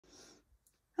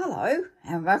Hello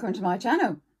and welcome to my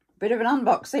channel. Bit of an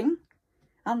unboxing,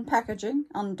 unpackaging,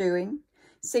 undoing,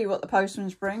 see what the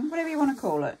postman's bring, whatever you want to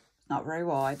call it. Not very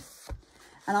wide.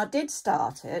 And I did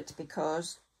start it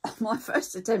because my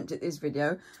first attempt at this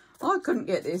video, I couldn't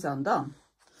get this undone.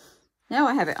 Now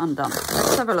I have it undone.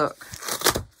 Let's have a look.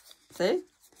 See?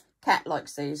 Cat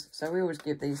likes these, so we always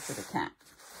give these to the cat.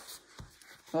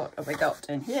 What have we got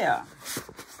in here?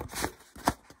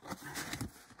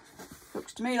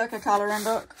 Looks to me like a colouring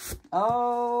book.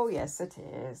 Oh, yes, it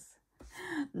is.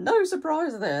 No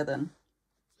surprise there, then.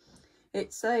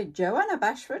 It's a Johanna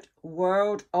Basford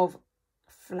World of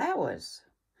Flowers.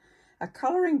 A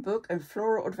colouring book and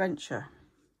floral adventure.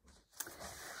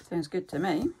 Sounds good to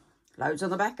me. Loads on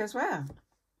the back as well.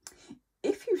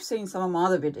 If you've seen some of my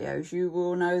other videos, you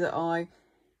will know that I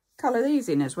colour these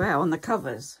in as well on the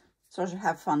covers. So I should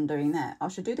have fun doing that. I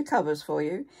should do the covers for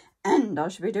you, and I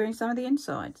should be doing some of the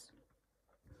insides.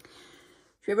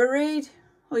 If you ever read,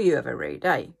 or you ever read,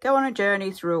 go on a journey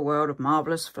through a world of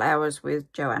marvellous flowers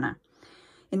with Johanna.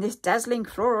 In this dazzling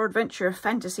floral adventure of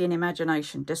fantasy and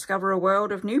imagination, discover a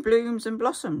world of new blooms and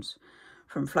blossoms.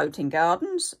 From floating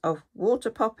gardens of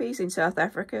water poppies in South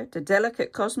Africa to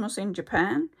delicate cosmos in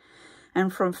Japan,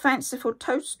 and from fanciful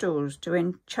toadstools to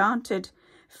enchanted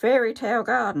fairy tale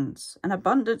gardens, an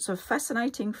abundance of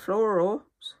fascinating florals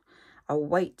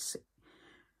awaits,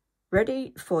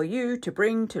 ready for you to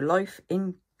bring to life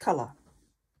in colour.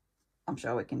 I'm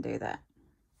sure we can do that.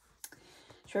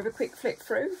 Shall we have a quick flick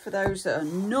through for those that are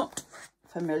not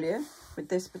familiar with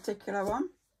this particular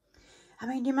one? I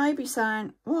mean, you may be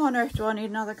saying, why on earth do I need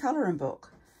another colouring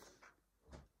book?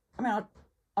 I mean,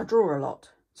 I draw a lot,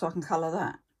 so I can colour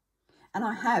that. And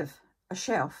I have a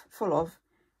shelf full of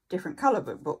different colour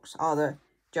book books, either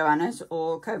Johanna's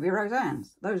or Kobe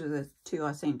Roseanne's. Those are the two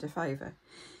I seem to favour.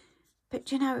 But,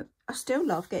 you know, I still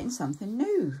love getting something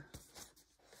new.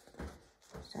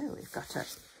 So we've got a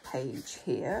page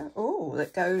here. Oh,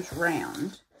 that goes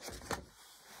round.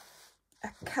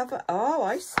 A cover. Oh,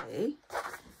 I see.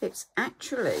 It's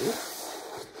actually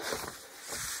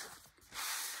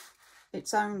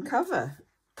its own cover.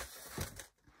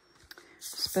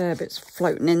 Spare bits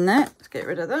floating in there. Let's get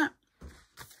rid of that.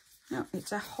 No,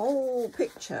 it's a whole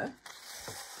picture.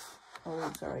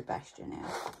 Oh, sorry, bashed you now.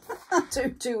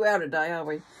 Not too well today, are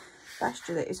we? Bashed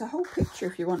you there. It's a whole picture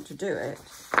if you want to do it,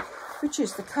 which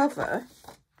is the cover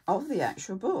of the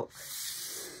actual book.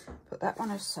 Put that one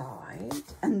aside.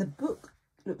 And the book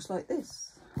looks like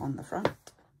this on the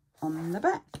front, on the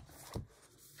back.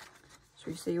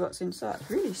 So you see what's inside.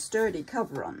 Really sturdy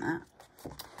cover on that.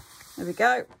 There we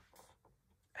go.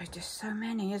 There's just so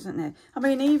many, isn't there? I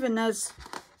mean, even as...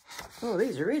 Oh,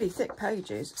 these are really thick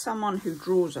pages. Someone who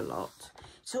draws a lot.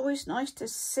 It's always nice to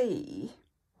see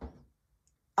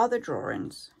other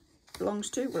drawings. Belongs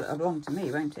to, well, it'll belong to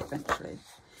me, won't it, eventually?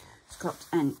 It's got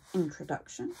an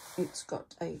introduction. It's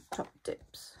got a top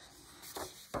tips.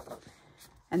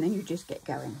 And then you just get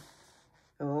going.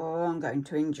 Oh, I'm going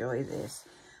to enjoy this.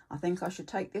 I think I should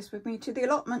take this with me to the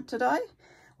allotment today.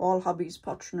 While hubby's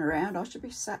pottering around, I should be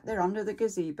sat there under the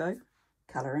gazebo,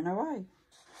 colouring away.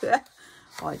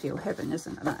 Ideal heaven,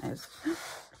 isn't it? That is.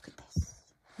 Look at this.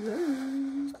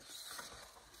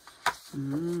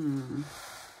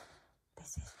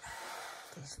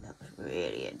 This looks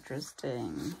really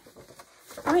interesting.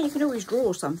 I mean, you can always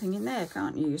draw something in there,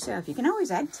 can't you, yourself? You can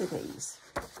always add to these.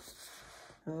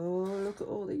 Oh, look at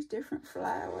all these different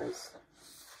flowers.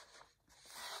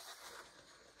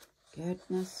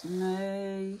 Goodness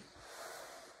me.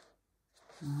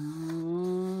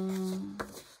 Oh.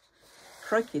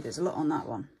 Crikey, there's a lot on that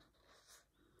one.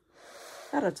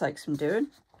 That'll take some doing.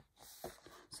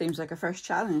 Seems like a fresh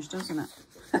challenge, doesn't it?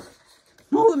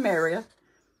 More the merrier.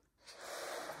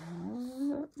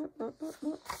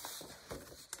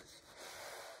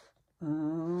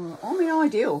 I mean,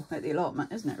 ideal at the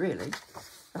allotment, isn't it, really?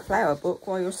 A flower book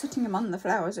while you're sitting among the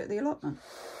flowers at the allotment.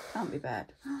 Can't be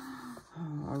bad.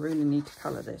 Oh, I really need to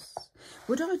colour this.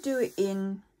 Would I do it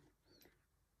in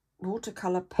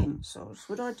watercolour pencils?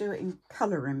 Would I do it in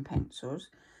colouring pencils?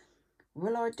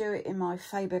 Will I do it in my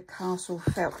Faber-Castell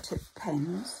felt tip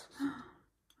pens?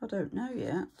 I don't know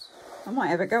yet. I might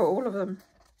have a go at all of them.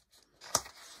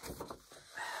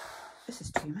 This is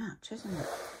too much, isn't it?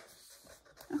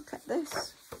 Look at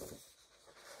this.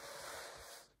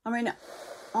 I mean,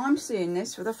 I'm seeing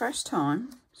this for the first time,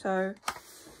 so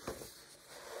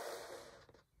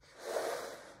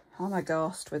I'm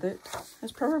aghast with it,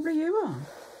 as probably you are.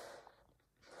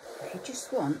 You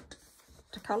just want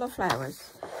to colour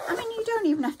flowers. I mean, you don't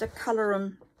even have to colour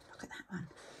them. Look at that one.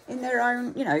 In their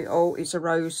own, you know, oh, it's a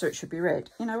rose, so it should be red.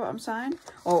 You know what I'm saying?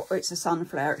 Or it's a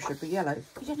sunflower, it should be yellow.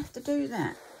 You don't have to do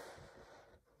that.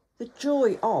 the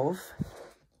joy of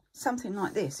something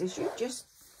like this is you just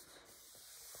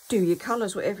do your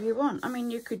colours whatever you want. I mean,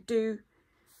 you could do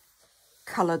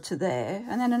colour to there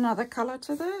and then another colour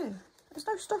to there. There's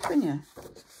no stopping you.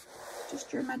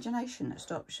 Just your imagination that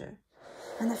stops you.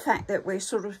 And the fact that we're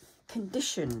sort of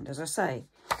conditioned, as I say,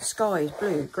 the sky is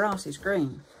blue, grass is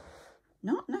green.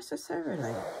 Not necessarily.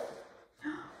 Look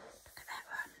at that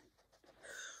one.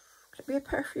 Could it be a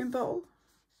perfume bottle?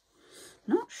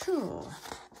 Not sure.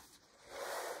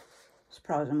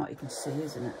 Surprising what you can see,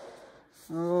 isn't it?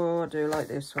 Oh, I do like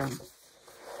this one.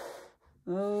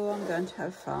 Oh, I'm going to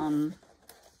have fun.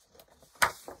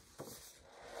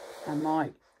 And my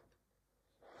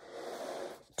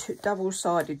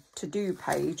double-sided to-do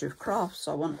page of crafts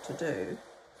I want to do.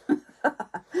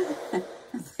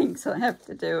 Things I have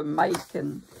to do and make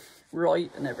and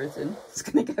write and everything. It's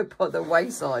going to go by the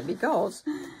wayside because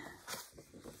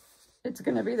it's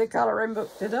going to be the colouring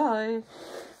book today.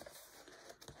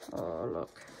 Oh,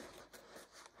 look.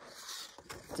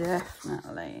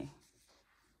 Definitely.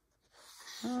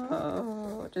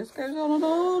 Oh, it just goes on and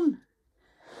on.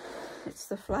 It's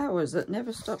the flowers that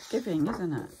never stop giving,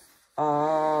 isn't it?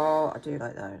 Oh, I do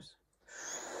like those.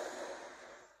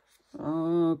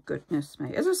 Oh, goodness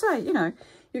me. As I say, you know,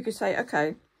 you could say,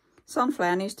 okay,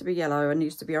 sunflower needs to be yellow and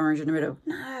needs to be orange in the middle.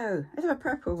 No, let's have a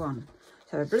purple one.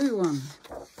 Let's have a blue one.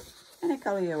 Any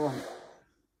colour you want.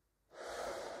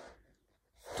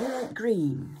 Do you like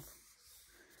green?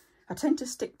 I tend to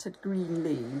stick to green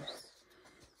leaves.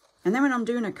 And then when I'm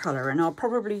doing a colouring, I'll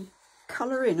probably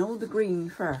colour in all the green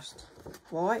first.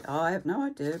 Why? I have no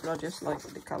idea, but I just like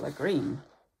the colour green.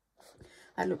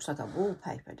 That looks like a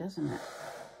wallpaper, doesn't it?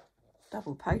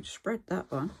 Double page spread, that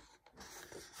one.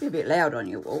 Be a bit loud on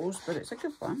your walls, but it's a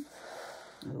good one.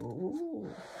 Oh,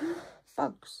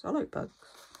 bugs. I like bugs.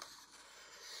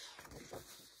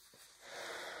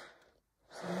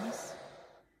 Nice.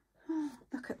 Oh,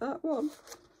 look at that one.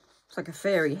 It's like a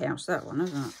fairy house, that one,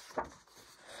 isn't it?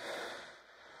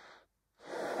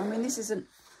 I mean, this isn't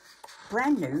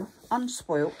brand new,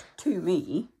 unspoilt to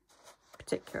me,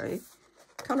 particularly,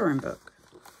 colouring book.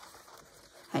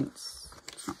 Hence,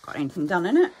 it's not got anything done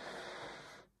in it.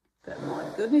 But my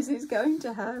goodness, it's going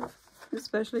to have,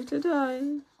 especially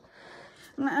today.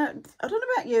 I don't know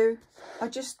about you, I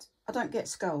don't get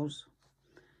skulls.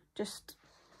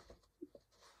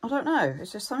 I don't know,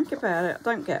 it's just something about it, I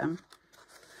don't get them.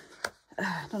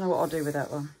 I don't know what I'll do with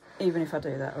that one, even if I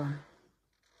do that one.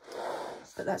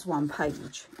 But that's one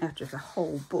page out of the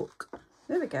whole book.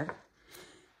 There we go.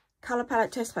 Colour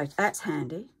palette test page. That's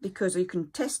handy because you can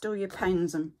test all your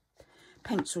pens and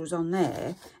pencils on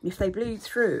there. And if they bleed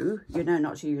through, you know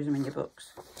not to use them in your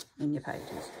books, in your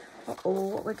pages. Uh-oh,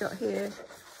 what we got here?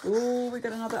 Oh, we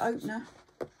got another opener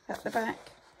at the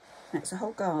back. And it's a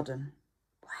whole garden.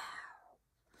 Wow.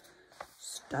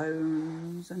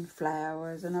 Stones and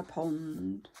flowers and a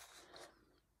pond.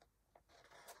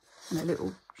 And a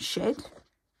little shed.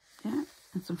 Yeah,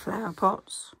 and some flower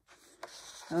pots.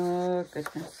 Oh,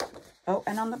 goodness. Oh,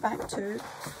 and on the back too.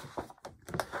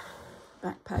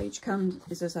 Back page comes,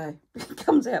 as I say, it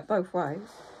comes out both ways.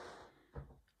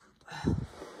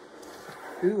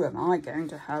 Who am I going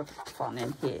to have fun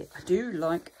in here? I do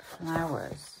like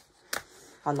flowers.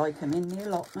 I like them in the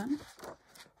allotment.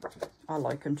 I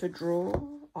like them to draw.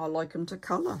 I like them to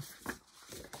colour.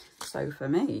 So for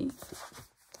me,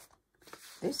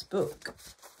 this book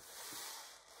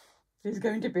is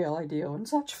going to be ideal and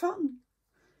such fun.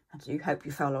 I do hope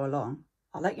you follow along.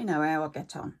 I'll let you know how I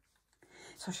get on.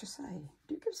 So I should say,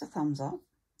 do give us a thumbs up.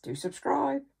 Do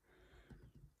subscribe.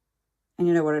 And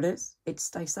you know what it is? It's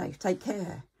stay safe. Take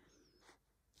care.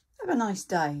 Have a nice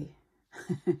day.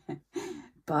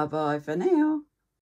 Bye-bye for now.